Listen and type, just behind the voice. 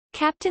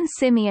Captain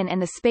Simian and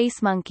the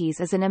Space Monkeys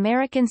is an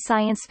American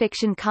science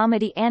fiction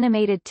comedy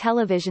animated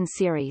television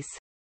series.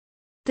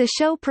 The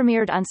show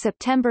premiered on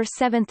September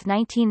 7,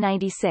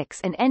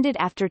 1996 and ended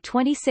after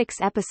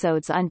 26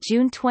 episodes on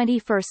June 21,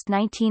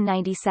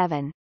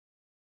 1997.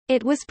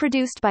 It was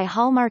produced by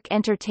Hallmark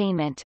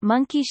Entertainment,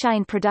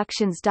 Monkeyshine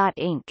Productions.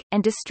 Inc.,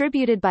 and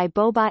distributed by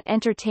Bobot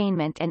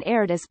Entertainment and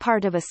aired as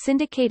part of a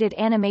syndicated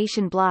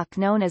animation block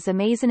known as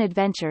Amazin'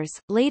 Adventures,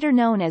 later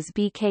known as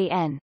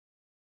BKN.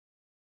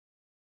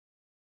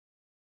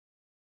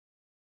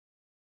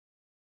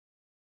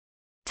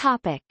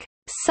 Topic.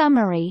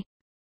 Summary.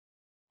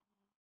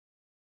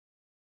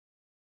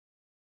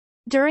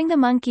 During the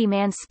Monkey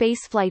Man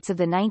spaceflights of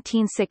the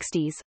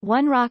 1960s,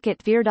 one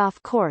rocket veered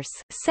off course,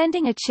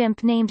 sending a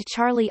chimp named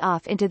Charlie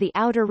off into the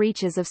outer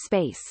reaches of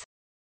space.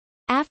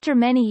 After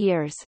many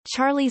years,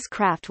 Charlie's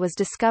craft was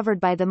discovered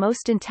by the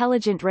most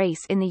intelligent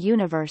race in the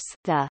universe,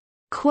 the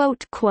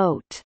quote,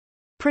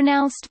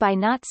 pronounced by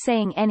not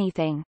saying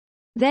anything.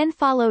 Then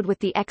followed with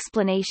the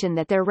explanation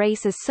that their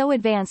race is so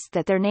advanced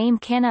that their name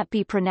cannot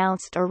be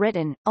pronounced or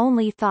written,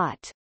 only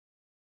thought.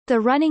 The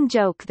running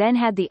joke then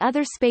had the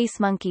other space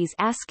monkeys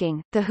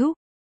asking, "The who?"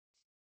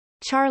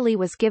 Charlie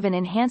was given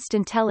enhanced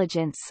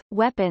intelligence,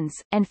 weapons,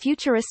 and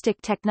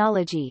futuristic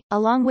technology,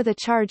 along with a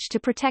charge to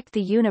protect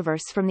the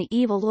universe from the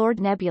evil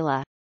Lord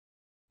Nebula.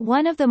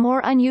 One of the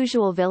more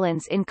unusual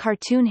villains in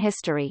cartoon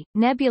history,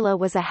 Nebula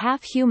was a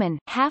half-human,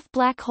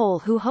 half-black hole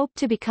who hoped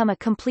to become a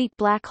complete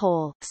black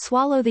hole,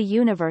 swallow the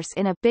universe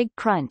in a big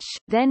crunch,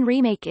 then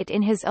remake it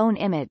in his own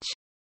image.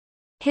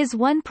 His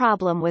one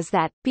problem was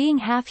that, being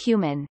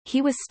half-human,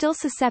 he was still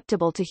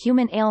susceptible to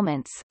human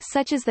ailments,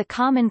 such as the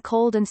common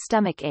cold and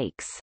stomach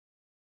aches.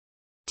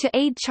 To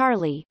aid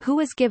Charlie, who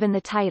was given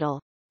the title,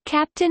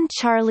 Captain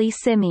Charlie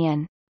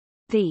Simian,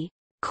 the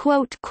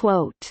quote,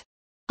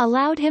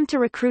 allowed him to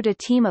recruit a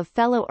team of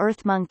fellow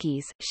Earth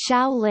monkeys,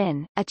 Xiao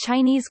Lin, a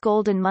Chinese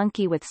golden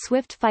monkey with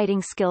swift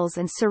fighting skills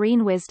and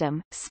serene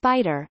wisdom,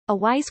 Spider, a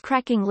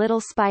wisecracking little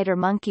spider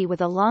monkey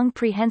with a long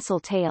prehensile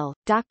tail,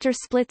 Dr.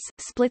 Splitz,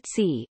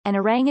 Splitsy, an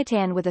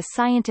orangutan with a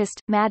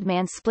scientist,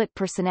 madman split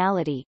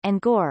personality, and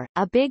Gore,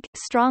 a big,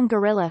 strong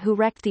gorilla who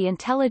wrecked the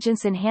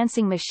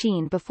intelligence-enhancing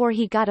machine before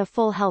he got a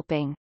full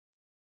helping.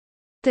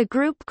 The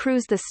group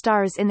cruised the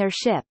stars in their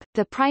ship,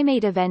 the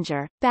Primate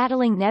Avenger,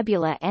 battling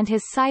Nebula and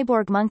his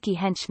cyborg monkey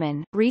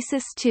henchman,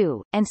 Rhesus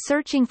II, and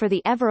searching for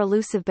the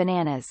ever-elusive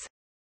bananas.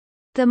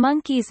 The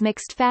monkeys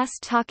mixed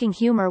fast-talking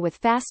humor with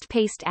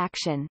fast-paced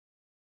action.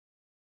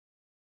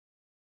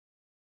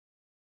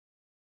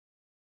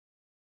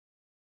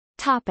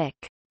 Topic.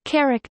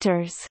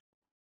 Characters.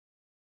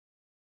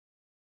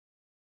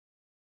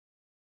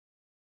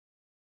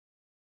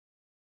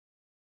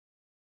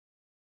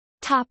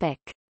 Topic.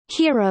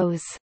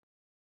 Heroes.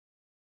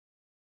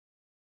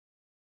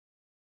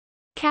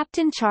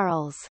 Captain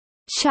Charles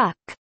Chuck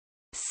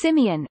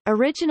Simian,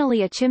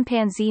 originally a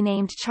chimpanzee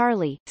named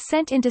Charlie,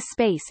 sent into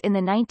space in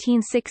the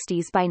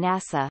 1960s by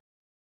NASA.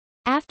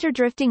 After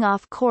drifting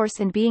off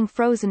course and being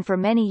frozen for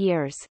many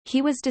years,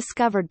 he was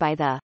discovered by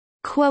the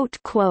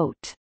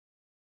quote.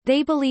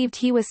 They believed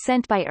he was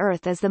sent by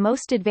Earth as the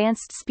most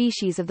advanced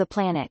species of the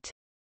planet.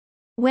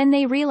 When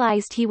they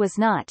realized he was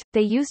not,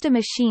 they used a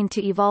machine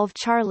to evolve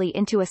Charlie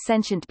into a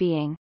sentient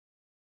being.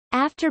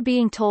 After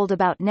being told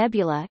about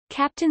Nebula,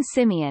 Captain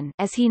Simian,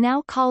 as he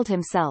now called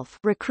himself,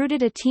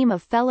 recruited a team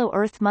of fellow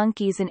Earth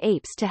monkeys and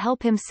apes to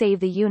help him save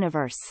the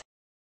universe.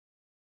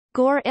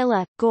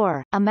 Gorilla,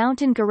 Gore, a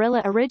mountain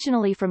gorilla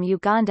originally from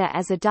Uganda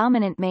as a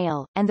dominant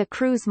male, and the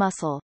crew's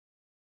muscle.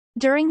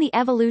 During the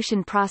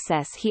evolution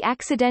process he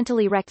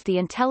accidentally wrecked the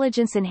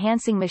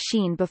intelligence-enhancing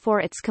machine before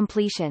its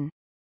completion.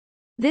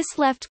 This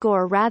left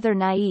Gore rather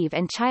naive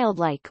and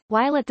childlike,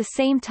 while at the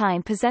same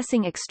time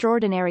possessing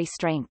extraordinary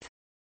strength.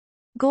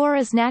 Gore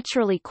is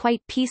naturally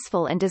quite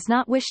peaceful and does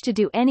not wish to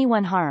do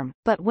anyone harm,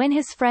 but when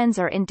his friends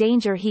are in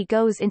danger he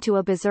goes into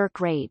a berserk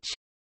rage.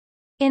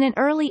 In an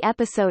early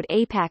episode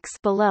Apex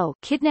below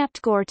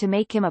kidnapped Gore to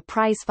make him a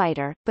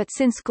prizefighter, but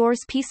since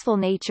Gore's peaceful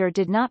nature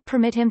did not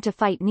permit him to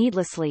fight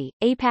needlessly,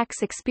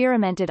 Apex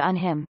experimented on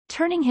him,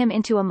 turning him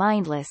into a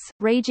mindless,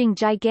 raging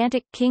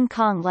gigantic King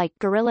Kong-like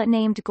gorilla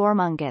named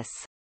Gormongus.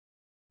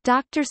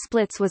 Dr.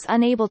 Splitz was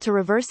unable to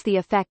reverse the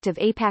effect of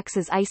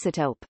Apex's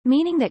isotope,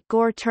 meaning that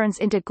Gore turns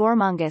into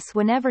Gormongus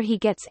whenever he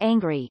gets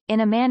angry, in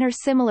a manner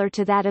similar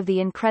to that of the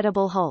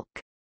Incredible Hulk.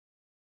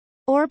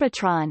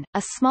 Orbitron,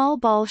 a small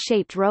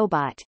ball-shaped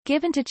robot,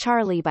 given to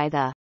Charlie by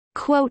the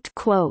quote,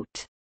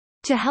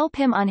 to help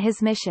him on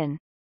his mission.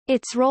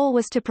 Its role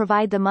was to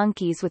provide the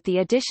monkeys with the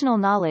additional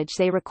knowledge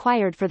they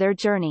required for their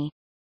journey.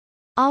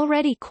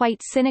 Already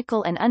quite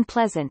cynical and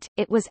unpleasant,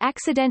 it was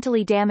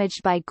accidentally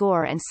damaged by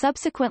Gore and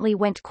subsequently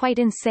went quite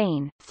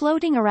insane,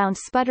 floating around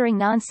sputtering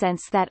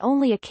nonsense that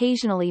only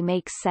occasionally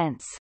makes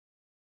sense.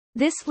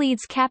 This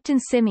leads Captain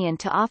Simian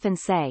to often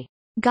say,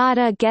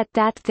 "Gotta get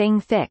that thing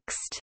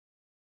fixed."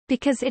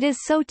 Because it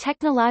is so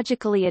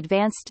technologically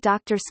advanced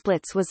Dr.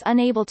 Splitz was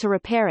unable to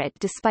repair it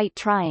despite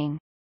trying.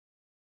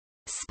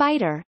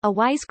 Spider, a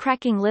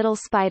wisecracking little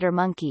spider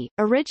monkey,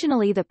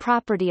 originally the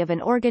property of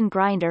an organ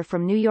grinder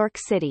from New York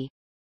City.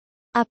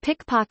 A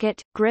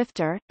pickpocket,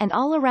 grifter, and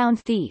all-around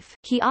thief,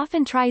 he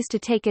often tries to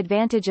take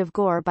advantage of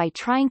Gore by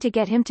trying to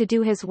get him to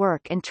do his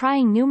work and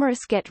trying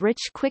numerous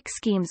get-rich-quick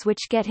schemes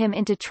which get him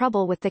into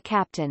trouble with the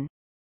captain.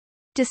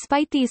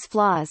 Despite these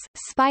flaws,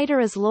 Spider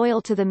is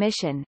loyal to the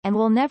mission, and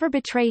will never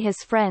betray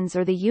his friends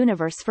or the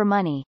universe for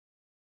money.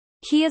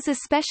 He is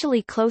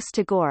especially close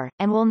to Gore,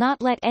 and will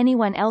not let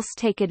anyone else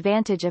take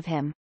advantage of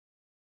him.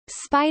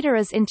 Spider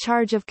is in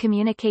charge of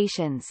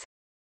communications.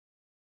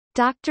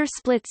 Dr.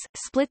 Split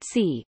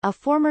C, a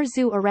former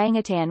zoo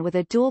orangutan with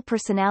a dual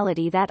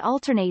personality that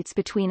alternates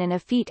between an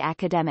effete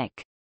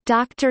academic,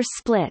 Dr.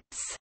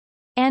 Splits,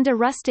 and a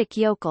rustic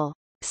yokel,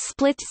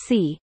 Split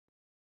C.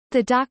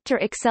 The doctor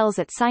excels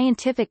at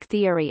scientific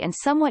theory and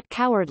somewhat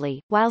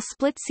cowardly, while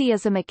Split C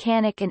is a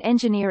mechanic and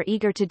engineer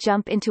eager to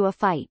jump into a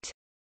fight.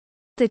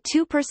 The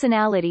two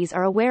personalities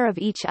are aware of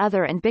each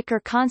other and bicker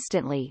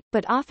constantly,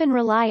 but often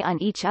rely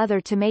on each other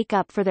to make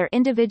up for their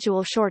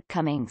individual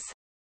shortcomings.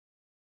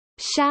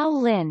 Xiao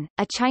Lin,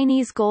 a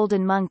Chinese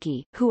golden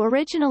monkey, who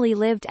originally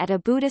lived at a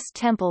Buddhist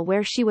temple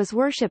where she was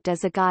worshipped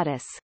as a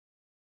goddess.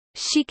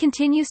 She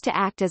continues to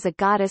act as a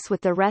goddess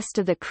with the rest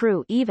of the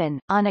crew even,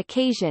 on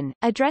occasion,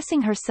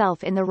 addressing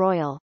herself in the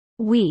royal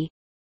we.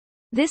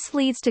 This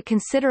leads to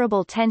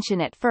considerable tension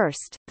at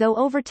first, though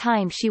over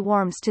time she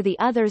warms to the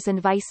others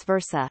and vice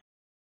versa.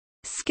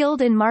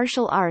 Skilled in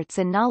martial arts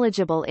and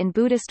knowledgeable in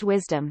Buddhist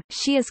wisdom,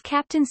 she is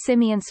Captain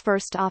Simian's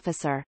first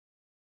officer.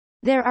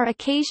 There are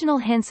occasional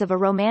hints of a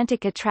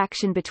romantic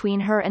attraction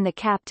between her and the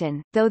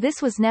captain, though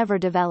this was never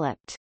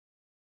developed.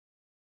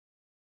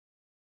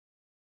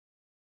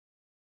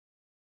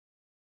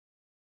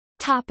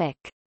 Topic: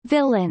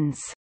 Villains.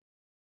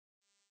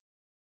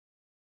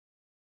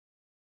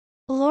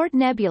 Lord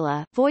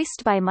Nebula,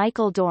 voiced by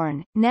Michael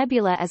Dorn.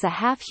 Nebula is a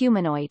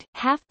half-humanoid,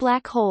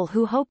 half-black hole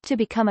who hoped to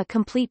become a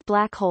complete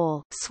black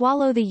hole,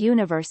 swallow the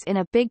universe in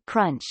a big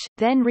crunch,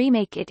 then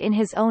remake it in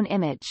his own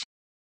image.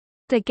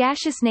 The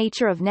gaseous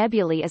nature of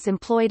nebulae is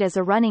employed as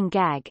a running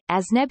gag,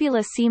 as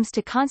Nebula seems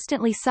to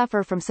constantly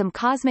suffer from some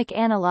cosmic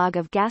analog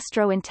of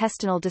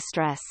gastrointestinal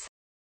distress.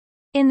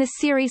 In the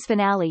series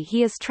finale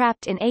he is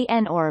trapped in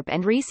an orb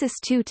and Rhesus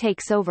II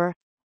takes over.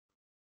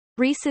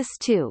 Rhesus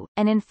II,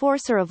 an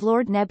enforcer of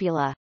Lord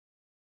Nebula.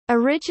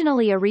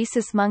 Originally a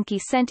rhesus monkey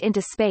sent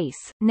into space,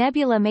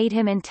 Nebula made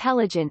him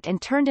intelligent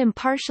and turned him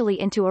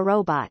partially into a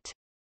robot.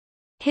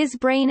 His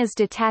brain is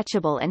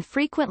detachable and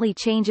frequently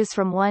changes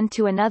from one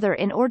to another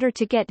in order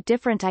to get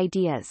different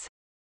ideas.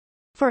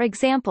 For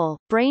example,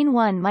 Brain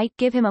 1 might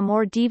give him a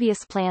more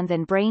devious plan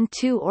than Brain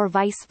 2 or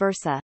vice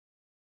versa.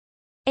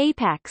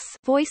 Apex,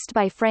 voiced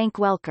by Frank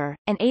Welker,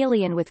 an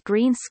alien with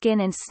green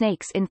skin and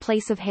snakes in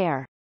place of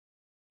hair.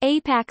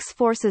 Apex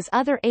forces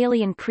other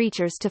alien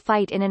creatures to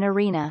fight in an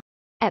arena.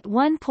 At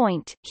one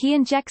point, he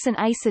injects an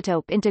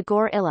isotope into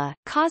Gorilla,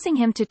 causing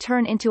him to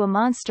turn into a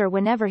monster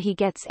whenever he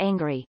gets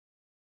angry.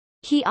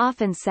 He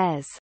often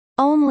says,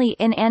 "Only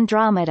in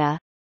Andromeda."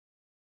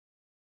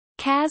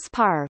 Kaz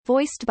Parr,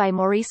 voiced by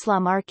Maurice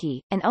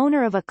Lamarche, an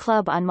owner of a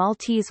club on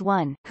Maltese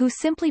One, who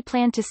simply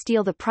planned to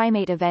steal the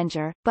Primate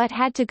Avenger, but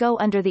had to go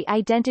under the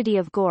identity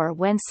of Gore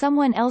when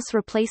someone else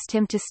replaced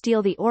him to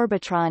steal the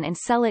Orbitron and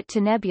sell it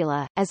to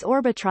Nebula, as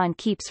Orbitron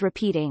keeps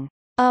repeating,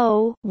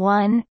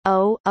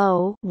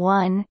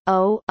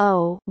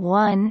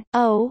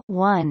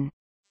 0100100101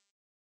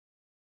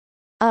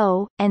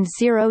 and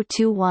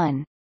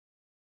 021.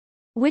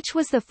 Which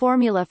was the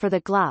formula for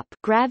the GLOP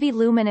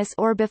gravi-luminous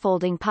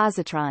orbifolding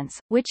positrons,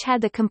 which had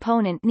the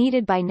component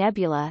needed by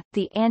Nebula,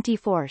 the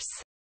anti-force.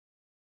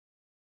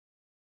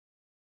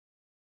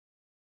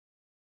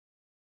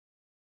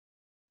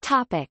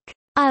 Topic: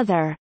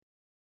 Other.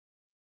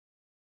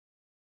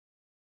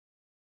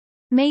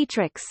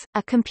 Matrix,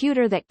 a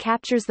computer that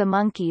captures the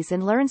monkeys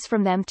and learns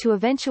from them to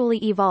eventually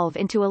evolve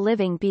into a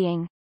living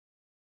being.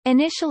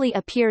 Initially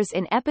appears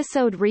in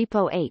episode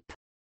Repo Ape.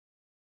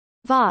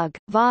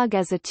 Vogue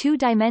is a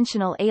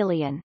two-dimensional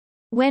alien.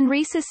 When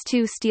Rhesus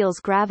II steals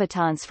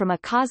gravitons from a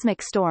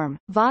cosmic storm,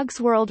 Vogue's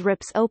world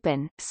rips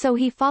open, so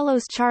he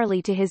follows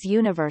Charlie to his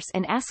universe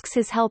and asks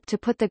his help to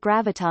put the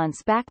gravitons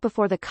back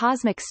before the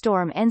cosmic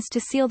storm ends to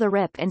seal the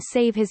rip and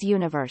save his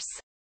universe.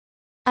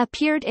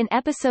 Appeared in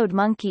episode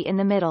Monkey in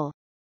the Middle.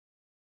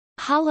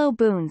 Hollow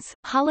Boons,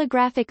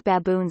 holographic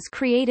baboons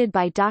created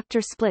by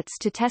Dr. Splits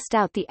to test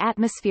out the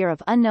atmosphere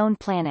of unknown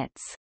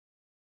planets.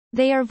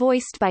 They are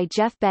voiced by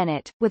Jeff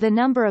Bennett, with a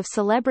number of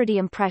celebrity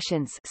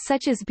impressions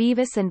such as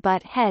Beavis and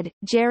Butt-Head,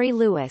 Jerry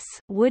Lewis,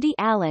 Woody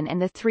Allen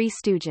and the Three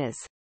Stooges.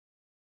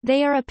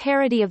 They are a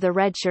parody of the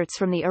Redshirts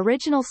from the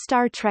original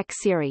Star Trek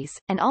series,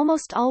 and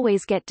almost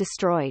always get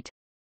destroyed.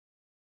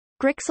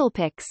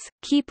 Grixelpix,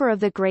 Keeper of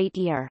the Great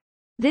Ear.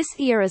 This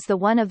ear is the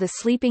one of the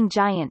sleeping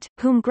giant,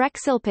 whom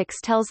Grixelpix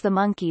tells the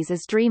monkeys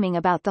is dreaming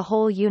about the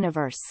whole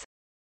universe.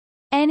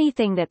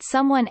 Anything that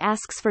someone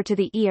asks for to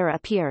the ear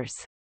appears.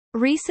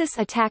 Rhesus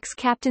attacks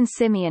Captain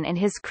Simian and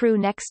his crew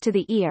next to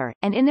the ear,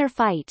 and in their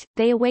fight,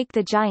 they awake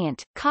the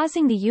giant,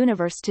 causing the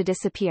universe to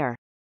disappear.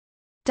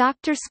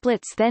 Dr.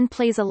 Splits then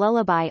plays a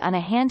lullaby on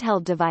a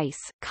handheld device,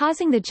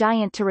 causing the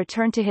giant to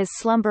return to his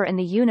slumber and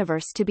the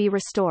universe to be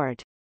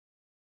restored.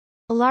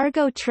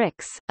 Largo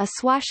Trix, a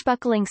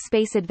swashbuckling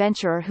space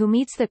adventurer who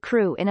meets the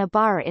crew in a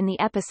bar in the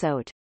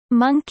episode,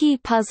 Monkey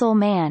Puzzle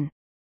Man.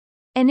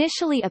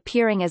 Initially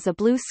appearing as a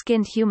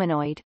blue-skinned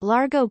humanoid,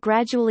 Largo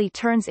gradually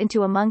turns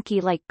into a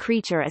monkey-like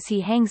creature as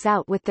he hangs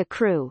out with the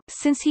crew,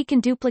 since he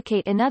can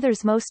duplicate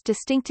another's most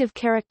distinctive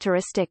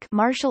characteristic,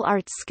 martial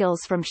arts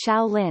skills from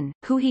Shaolin,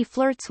 who he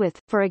flirts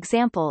with, for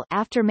example,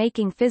 after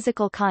making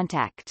physical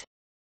contact.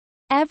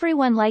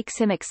 Everyone likes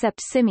him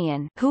except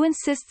Simian, who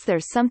insists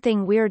there's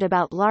something weird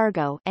about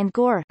Largo, and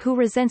Gore, who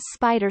resents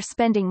Spider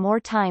spending more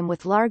time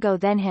with Largo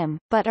than him,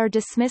 but are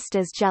dismissed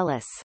as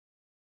jealous.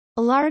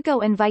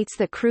 Largo invites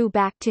the crew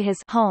back to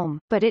his home,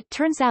 but it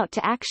turns out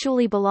to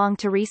actually belong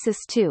to Rhesus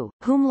II,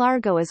 whom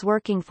Largo is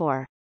working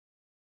for.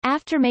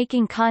 After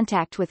making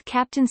contact with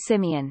Captain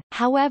Simian,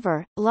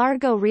 however,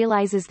 Largo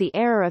realizes the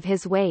error of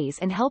his ways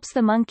and helps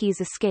the monkeys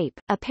escape,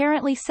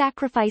 apparently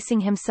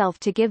sacrificing himself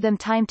to give them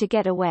time to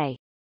get away.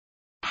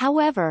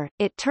 However,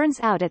 it turns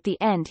out at the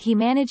end he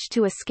managed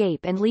to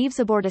escape and leaves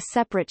aboard a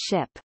separate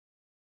ship.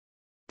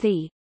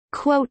 The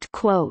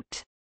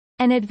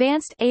an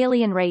advanced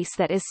alien race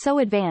that is so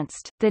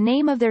advanced, the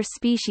name of their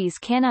species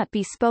cannot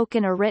be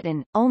spoken or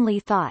written, only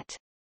thought.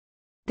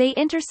 They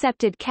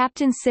intercepted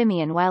Captain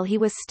Simian while he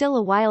was still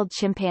a wild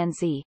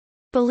chimpanzee.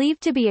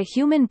 Believed to be a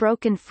human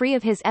broken free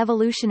of his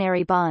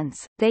evolutionary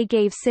bonds, they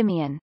gave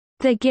Simian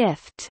the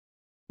gift,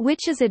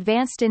 which is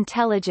advanced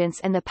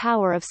intelligence and the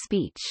power of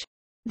speech.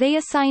 They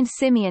assigned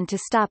Simian to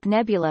stop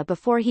Nebula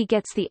before he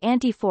gets the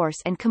anti-force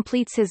and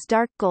completes his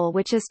dark goal,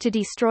 which is to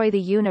destroy the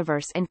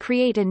universe and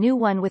create a new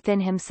one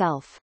within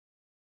himself.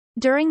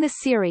 During the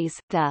series,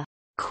 the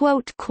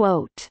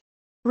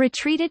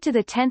retreated to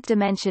the 10th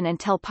dimension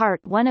until part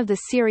 1 of the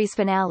series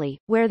finale,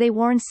 where they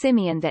warn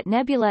Simian that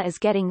Nebula is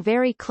getting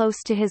very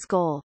close to his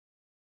goal.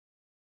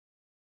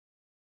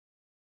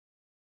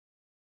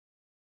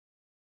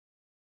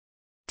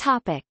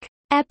 Topic.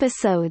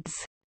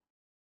 Episodes.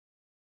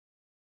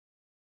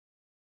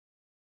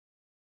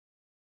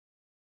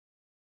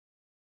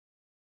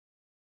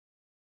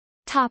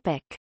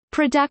 Topic.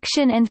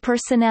 Production and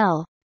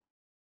personnel.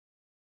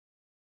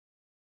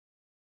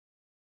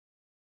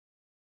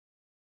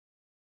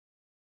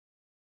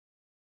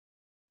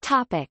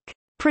 Topic.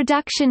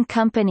 Production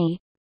company.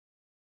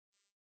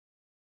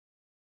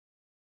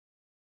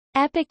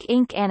 Epic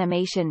Inc.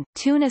 Animation,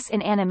 Tunis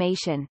in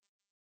Animation.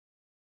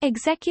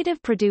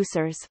 Executive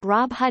producers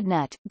Rob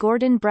Hudnut,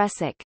 Gordon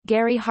Bresick,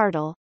 Gary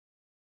Hartle.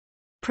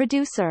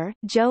 Producer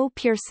Joe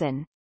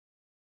Pearson.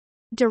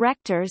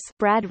 Directors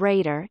Brad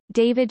Rader,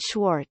 David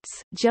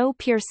Schwartz, Joe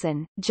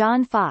Pearson,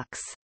 John Fox.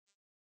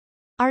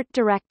 Art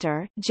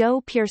Director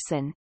Joe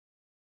Pearson.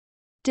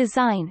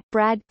 Design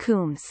Brad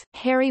Coombs,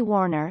 Harry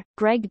Warner,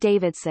 Greg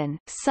Davidson,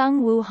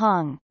 Sung Woo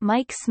Hong,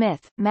 Mike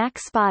Smith,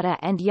 Max Spada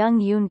and Young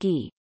Yoon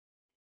Gi.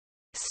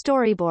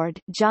 Storyboard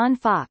John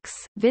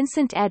Fox,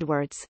 Vincent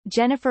Edwards,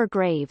 Jennifer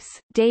Graves,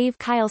 Dave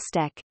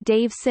Keilsteck,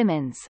 Dave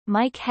Simmons,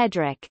 Mike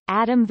Hedrick,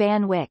 Adam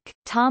Van Wyck,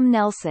 Tom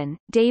Nelson,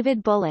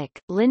 David Bullock,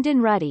 Lyndon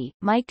Ruddy,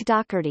 Mike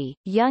Doherty,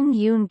 Young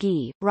Yoon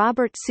Gi,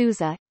 Robert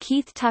Souza,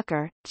 Keith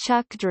Tucker,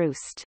 Chuck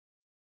Drust.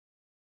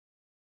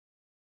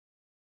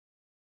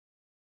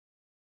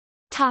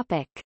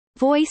 Topic.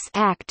 Voice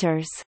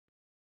actors.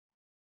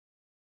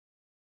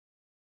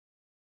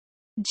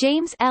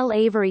 James L.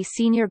 Avery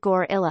Sr.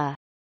 Gorilla.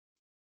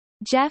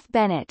 Jeff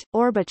Bennett,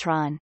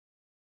 Orbitron.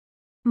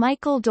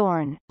 Michael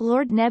Dorn,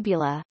 Lord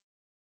Nebula.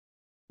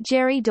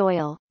 Jerry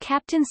Doyle,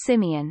 Captain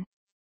Simian.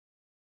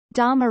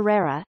 Dom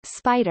Herrera,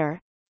 Spider.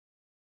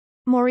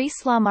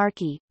 Maurice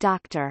Lamarche,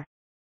 Dr.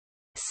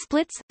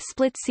 Splits,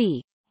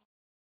 Splitsy.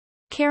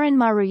 Karen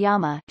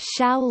Maruyama,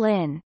 Xiao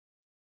Lin.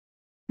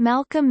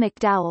 Malcolm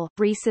McDowell,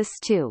 Rhesus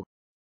II.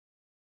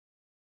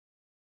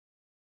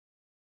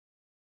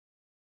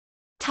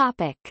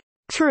 Topic.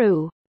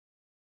 Crew.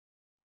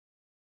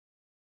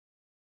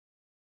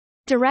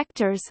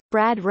 Directors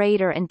Brad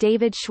Rader and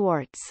David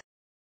Schwartz.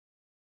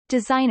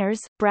 Designers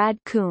Brad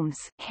Coombs,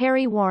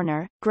 Harry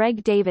Warner,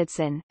 Greg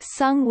Davidson,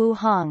 Sung Woo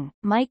Hong,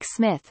 Mike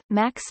Smith,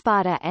 Max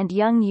Spada and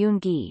Young Yoon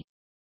Gi.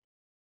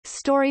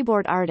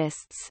 Storyboard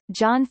artists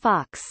John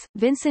Fox,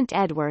 Vincent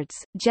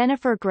Edwards,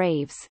 Jennifer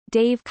Graves,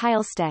 Dave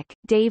Keilsteck,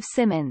 Dave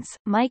Simmons,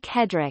 Mike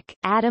Hedrick,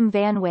 Adam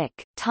Van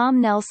Wyck, Tom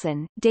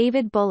Nelson,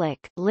 David Bullock,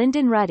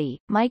 Lyndon Ruddy,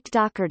 Mike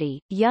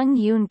Doherty, Young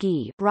Yoon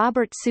Gi,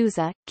 Robert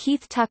Souza,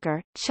 Keith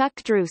Tucker, Chuck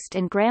Drust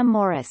and Graham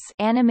Morris.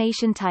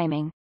 Animation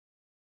timing.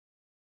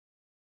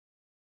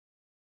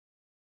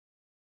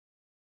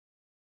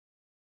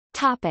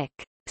 Topic.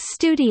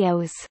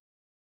 Studios.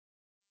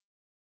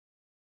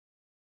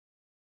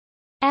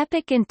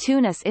 Epic and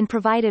Tunis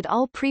provided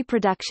all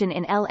pre-production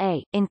in LA,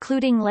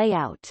 including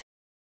layout.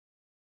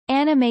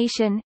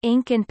 Animation,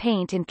 ink and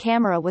paint and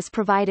camera was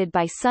provided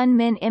by Sun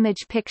Min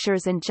Image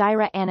Pictures and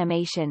Gyra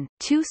Animation,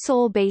 two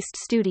Seoul-based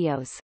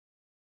studios.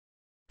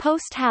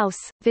 Post House,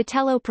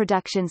 Vitello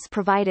Productions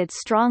provided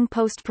strong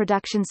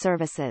post-production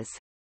services.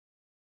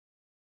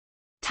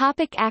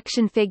 Topic: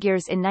 action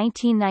figures. In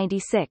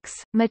 1996,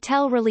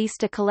 Mattel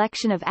released a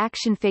collection of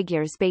action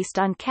figures based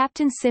on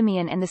Captain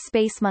Simian and the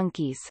Space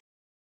Monkeys.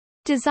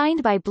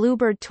 Designed by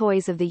Bluebird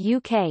Toys of the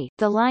UK,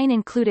 the line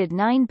included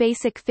 9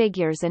 basic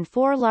figures and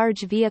 4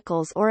 large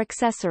vehicles or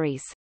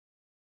accessories.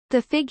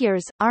 The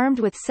figures, armed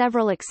with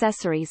several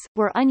accessories,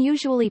 were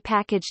unusually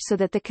packaged so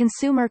that the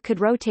consumer could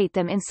rotate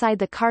them inside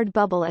the card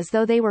bubble as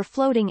though they were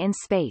floating in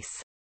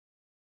space.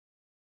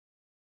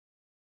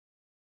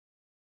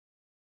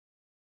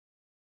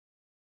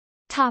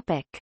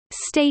 Topic: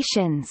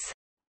 stations.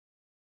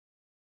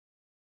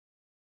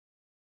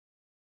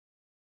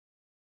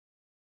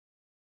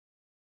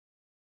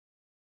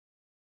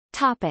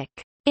 Topic: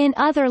 in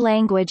other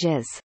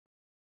languages.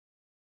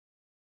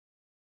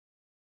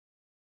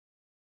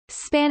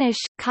 Spanish,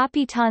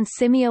 Capitán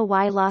Simio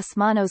y los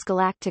Manos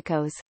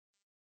Galácticos.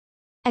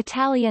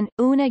 Italian,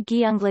 Una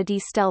giungla di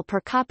stelle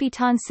per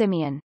Capitán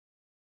Simian.